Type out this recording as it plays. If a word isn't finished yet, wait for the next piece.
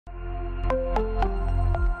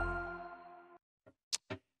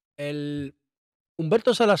El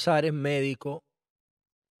Humberto Salazar es médico,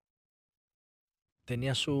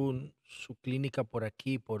 tenía su clínica por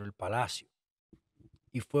aquí, por el Palacio,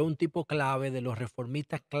 y fue un tipo clave de los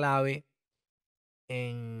reformistas clave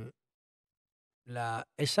en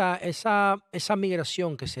esa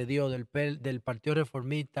migración que se dio del Partido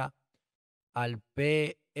Reformista al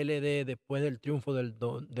PLD después del triunfo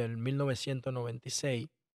del 1996,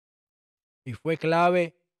 y fue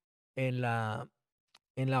clave en la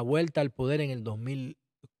vuelta al poder en el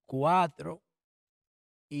 2004.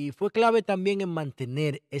 Y fue clave también en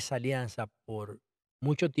mantener esa alianza por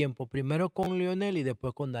mucho tiempo, primero con Leonel y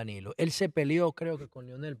después con Danilo. Él se peleó, creo que con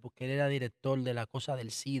Leonel, porque él era director de la cosa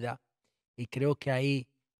del SIDA, y creo que ahí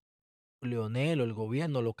Leonel o el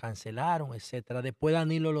gobierno lo cancelaron, etcétera. Después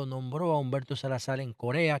Danilo lo nombró a Humberto Salazar en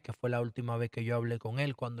Corea, que fue la última vez que yo hablé con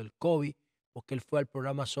él, cuando el COVID, porque él fue al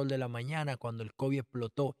programa Sol de la Mañana, cuando el COVID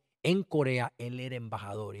explotó en Corea, él era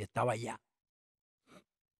embajador y estaba allá.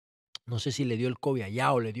 No sé si le dio el COVID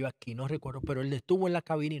allá o le dio aquí, no recuerdo, pero él estuvo en la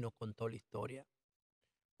cabina y nos contó la historia.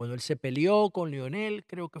 Cuando él se peleó con Lionel,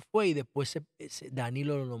 creo que fue, y después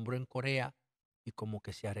Danilo lo nombró en Corea y como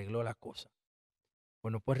que se arregló la cosa.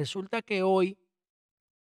 Bueno, pues resulta que hoy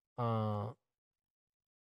ah,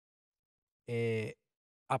 eh,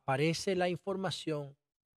 aparece la información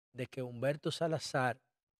de que Humberto Salazar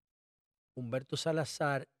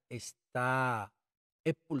está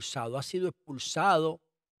expulsado,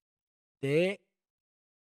 de,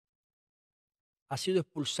 ha sido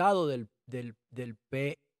expulsado del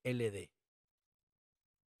PLD.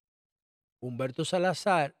 Humberto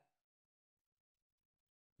Salazar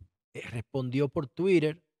respondió por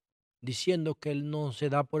Twitter diciendo que él no se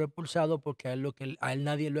da por expulsado porque a él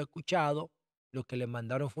nadie lo ha escuchado. Lo que le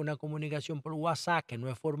mandaron fue una comunicación por WhatsApp que no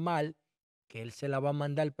es formal, que él se la va a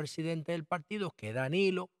mandar al presidente del partido, que es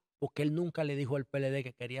Danilo, porque él nunca le dijo al PLD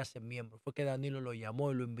que quería ser miembro. Fue que Danilo lo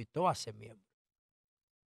llamó y lo invitó a ser miembro.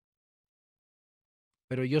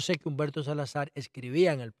 Pero yo sé que Humberto Salazar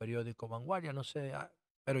escribía en el periódico Vanguardia, no sé,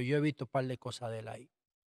 pero yo he visto un par de cosas de él ahí.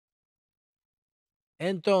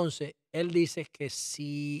 Entonces, él dice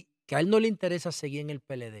que a él no le interesa seguir en el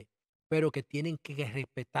PLD, pero que tienen que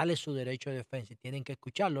respetarle su derecho de defensa y tienen que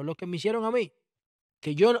escucharlo. Lo que me hicieron a mí,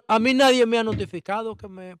 a mí nadie me ha notificado que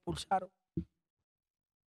me expulsaron.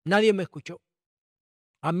 Nadie me escuchó.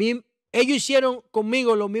 A mí, ellos hicieron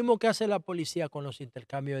conmigo lo mismo que hace la policía con los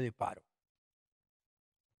intercambios de disparos.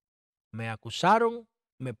 Me acusaron,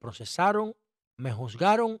 me procesaron, me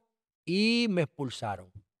juzgaron y me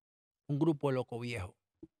expulsaron. Un grupo de locos viejos,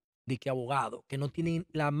 de que abogados, que no tienen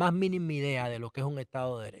la más mínima idea de lo que es un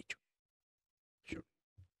Estado de Derecho.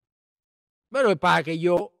 Pero es para que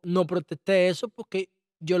yo no protesté eso, porque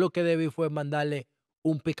yo lo que debí fue mandarle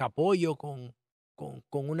un picapollo con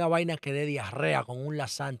una vaina que dé diarrea, con un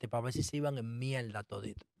laxante, para ver si se iban en mierda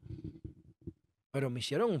todito. Pero me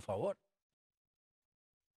hicieron un favor,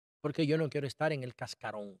 porque yo no quiero estar en el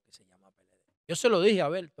cascarón que se llama PLD. Yo se lo dije a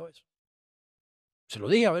Abel todo eso. Se lo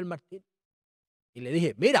dije a Abel Martín. Y le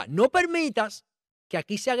dije, mira, no permitas que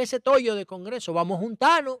aquí se haga ese tollo de Congreso. Vamos a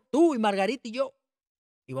juntarnos, tú y Margarita y yo,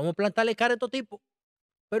 y vamos a plantarle cara a estos tipos.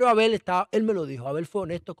 Pero él me lo dijo, Abel fue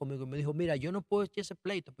honesto conmigo y me dijo, mira, yo no puedo echar ese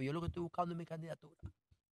pleito, pero yo lo que estoy buscando es mi candidatura.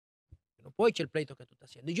 Yo no puedo echar el pleito que tú estás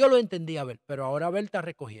haciendo. Y yo lo entendí, Abel, pero ahora Abel está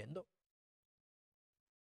recogiendo.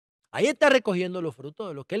 Ahí está recogiendo los frutos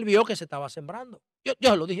de lo que él vio que se estaba sembrando. Yo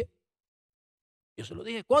se lo dije. Yo se lo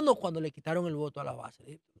dije. ¿Cuándo? Cuando le quitaron el voto a la base.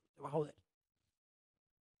 Le dije, te va a joder.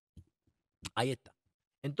 Ahí está.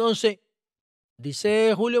 Entonces,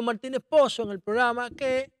 dice Julio Martínez Pozo en el programa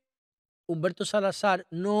que Humberto Salazar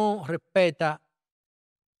no respeta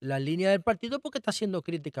la línea del partido porque está haciendo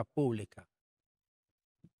crítica pública.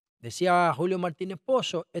 Decía Julio Martínez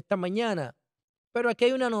Pozo esta mañana, pero aquí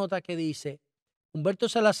hay una nota que dice, Humberto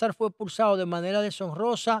Salazar fue expulsado de manera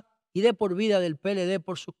deshonrosa y de por vida del PLD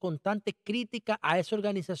por sus constantes críticas a esa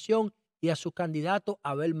organización y a su candidato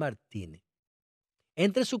Abel Martínez.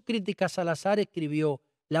 Entre sus críticas, Salazar escribió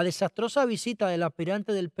la desastrosa visita del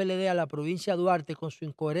aspirante del PLD a la provincia de Duarte con su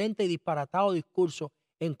incoherente y disparatado discurso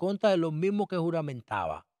en contra de los mismos que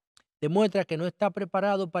juramentaba. Demuestra que no está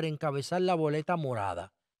preparado para encabezar la boleta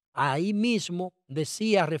morada. Ahí mismo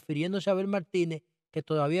decía, refiriéndose a Abel Martínez, que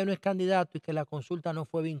todavía no es candidato y que la consulta no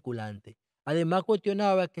fue vinculante. Además,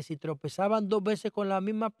 cuestionaba que si tropezaban dos veces con la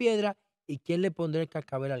misma piedra, ¿y quién le pondría el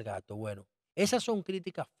cascabel al gato? Bueno, esas son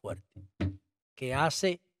críticas fuertes que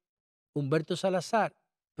hace Humberto Salazar,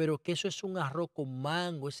 pero que eso es un arroz con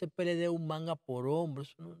mango, ese PLD es un manga por hombro,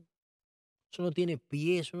 eso no tiene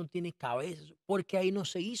pies, eso no tiene cabeza, porque ahí no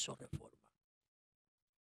se hizo reforma.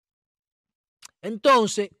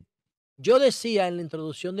 Entonces, Yo decía en la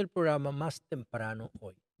introducción del programa más temprano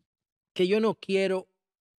hoy que yo no quiero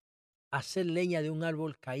hacer leña de un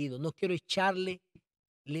árbol caído, no quiero echarle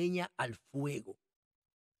leña al fuego,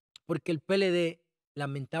 porque el PLD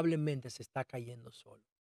lamentablemente se está cayendo solo.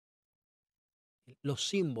 Los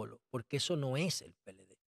símbolos, porque eso no es el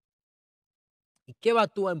PLD. ¿Y qué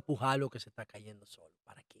vas tú a empujar lo que se está cayendo solo?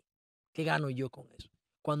 ¿Para qué? ¿Qué gano yo con eso?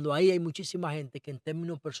 Cuando ahí hay muchísima gente que en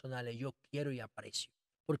términos personales yo quiero y aprecio,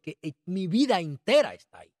 porque mi vida entera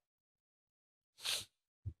está ahí.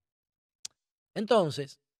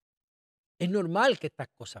 Entonces, es normal que estas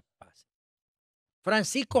cosas pasen.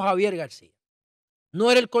 Francisco Javier García no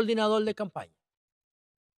era el coordinador de campaña.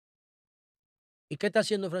 ¿Y qué está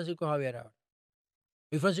haciendo Francisco Javier ahora?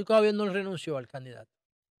 Y Francisco Javier no renunció al candidato.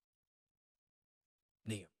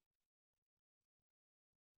 Digo.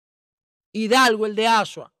 Hidalgo, el de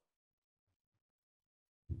Asua.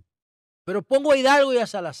 Pero pongo a Hidalgo y a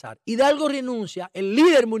Salazar. Hidalgo renuncia, el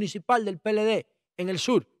líder municipal del PLD en el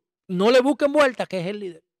sur. No le busquen vuelta, que es el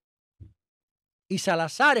líder. Y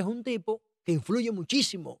Salazar es un tipo que influye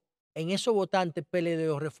muchísimo en esos votantes PLD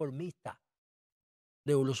o reformistas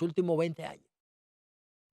de los últimos 20 años.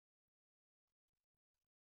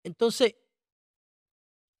 Entonces,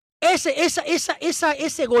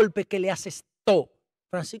 ese golpe que le asestó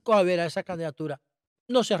Francisco Javier a esa candidatura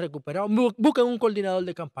no se ha recuperado. Busquen un coordinador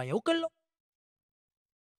de campaña, búsquenlo.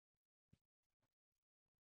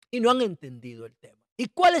 Y no han entendido el tema. ¿Y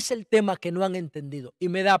cuál es el tema que no han entendido? Y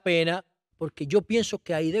me da pena porque yo pienso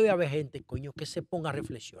que ahí debe haber gente, coño, que se ponga a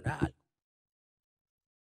reflexionar.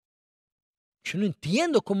 Yo no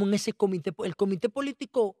entiendo cómo en ese comité, el comité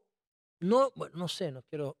político, no, bueno, no sé, no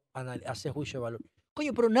quiero hacer juicio de valor.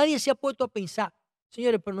 Coño, pero nadie se ha puesto a pensar,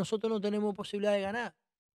 señores, pero nosotros no tenemos posibilidad de ganar.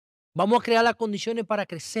 Vamos a crear las condiciones para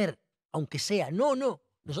crecer, aunque sea. No,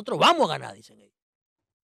 nosotros vamos a ganar, dicen ellos.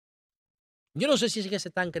 Yo no sé si es que se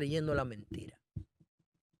están creyendo la mentira.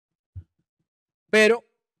 Pero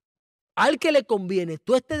al que le conviene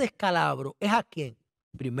todo este descalabro es a quién.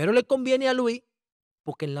 Primero le conviene a Luis,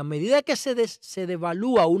 porque en la medida que se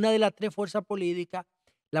devalúa una de las tres fuerzas políticas,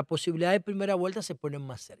 la posibilidad de primera vuelta se ponen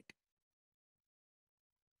más cerca.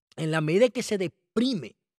 En la medida que se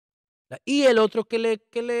deprime. Y el otro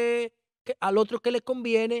al otro que le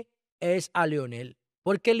conviene es a Leonel,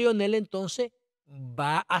 porque Leonel entonces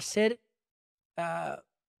va a ser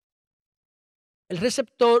el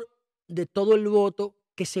receptor de todo el voto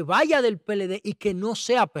que se vaya del PLD y que no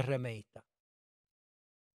sea PRMista.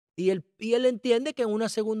 Y él entiende que en una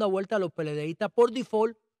segunda vuelta los PLDistas por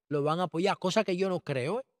default lo van a apoyar, cosa que yo no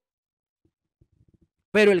creo.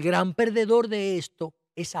 Pero el gran perdedor de esto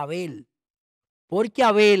es Abel, porque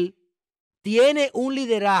Abel tiene un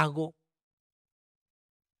liderazgo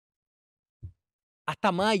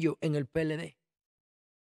hasta mayo en el PLD.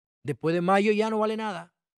 Después de mayo ya no vale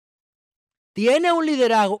nada. Tiene un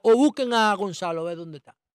liderazgo, o busquen a Gonzalo a ver dónde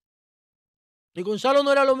está. Y Gonzalo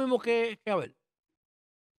no era lo mismo que Abel.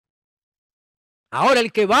 Ahora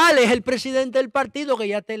el que vale es el presidente del partido que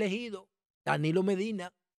ya está elegido, Danilo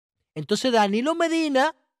Medina. Entonces Danilo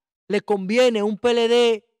Medina le conviene un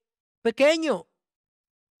PLD pequeño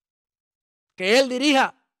que él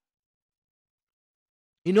dirija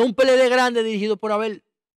y no un PLD grande dirigido por Abel.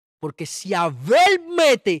 Porque si Abel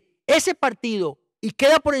mete ese partido y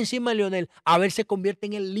queda por encima de Leonel, Abel se convierte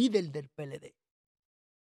en el líder del PLD.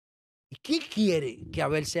 ¿Y quién quiere que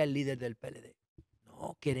Abel sea el líder del PLD?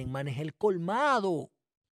 No, quieren manejar el colmado,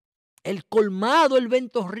 el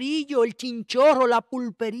ventorrillo, el chinchorro, la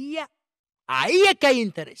pulpería. Ahí es que hay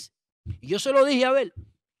interés. Y yo se lo dije a Abel.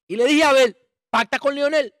 Y le dije a Abel, pacta con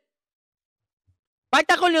Leonel.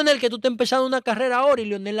 Pacta con Leonel que tú estás empezando una carrera ahora y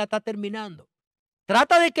Leonel la está terminando.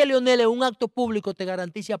 Trata de que Leonel en un acto público te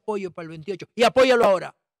garantice apoyo para el 28 y apóyalo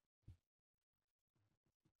ahora.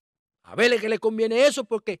 A Abel es que le conviene eso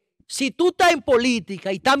porque si tú estás en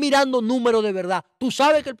política y estás mirando números de verdad, tú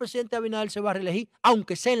sabes que el presidente Abinader se va a reelegir,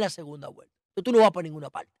 aunque sea en la segunda vuelta. Entonces tú no vas para ninguna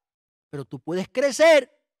parte. Pero tú puedes crecer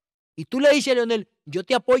y tú le dices a Leonel, yo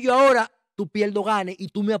te apoyo ahora, tú pierdo o gane, y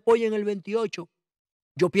tú me apoyas en el 28,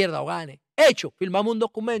 yo pierda o gane. Hecho, firmamos un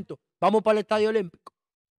documento, vamos para el Estadio Olímpico.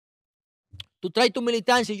 Tú traes tu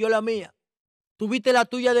militancia y yo la mía. Tú viste la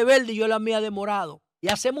tuya de verde y yo la mía de morado. Y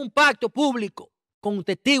hacemos un pacto público con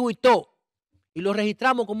testigo y todo. Y lo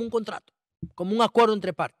registramos como un contrato, como un acuerdo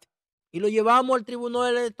entre partes. Y lo llevamos al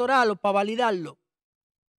tribunal electoral para validarlo.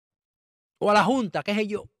 O a la junta, qué sé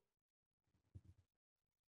yo.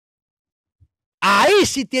 Ahí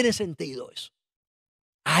sí tiene sentido eso.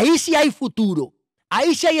 Ahí sí hay futuro.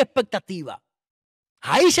 Ahí sí hay expectativa.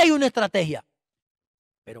 Ahí sí hay una estrategia.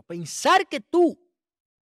 Pero pensar que tú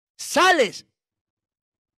sales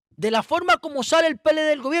de la forma como sale el PLD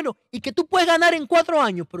del gobierno y que tú puedes ganar en 4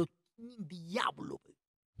 años, pero diablo,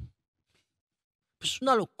 es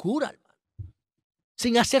una locura, hermano.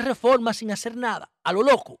 Sin hacer reformas, sin hacer nada, a lo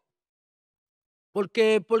loco.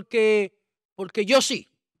 Porque yo sí.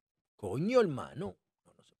 Coño, hermano,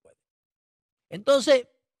 no se puede. Entonces,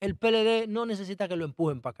 el PLD no necesita que lo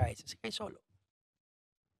empujen para caerse, se cae solo.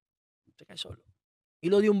 Se cae solo. Y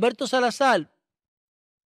lo de Humberto Salazar,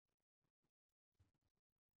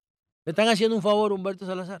 le están haciendo un favor a Humberto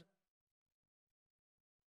Salazar.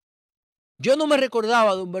 Yo no me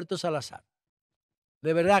recordaba de Humberto Salazar.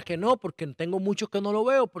 De verdad que no, porque tengo mucho que no lo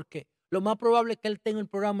veo, porque lo más probable es que él tenga el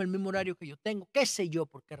programa el mismo horario que yo tengo, qué sé yo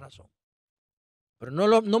por qué razón. Pero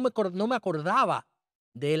no me acordaba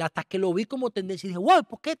de él hasta que lo vi como tendencia y dije, wow,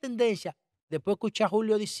 ¿por qué tendencia? Después escuché a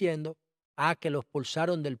Julio diciendo, que lo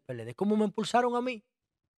expulsaron del PLD. ¿Cómo me expulsaron a mí?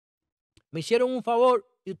 Me hicieron un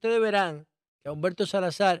favor y ustedes verán que a Humberto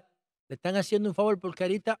Salazar le están haciendo un favor porque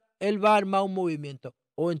ahorita él va a armar un movimiento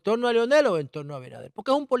o en torno a Leonel o en torno a Abinader,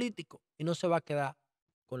 porque es un político y no se va a quedar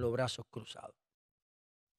con los brazos cruzados.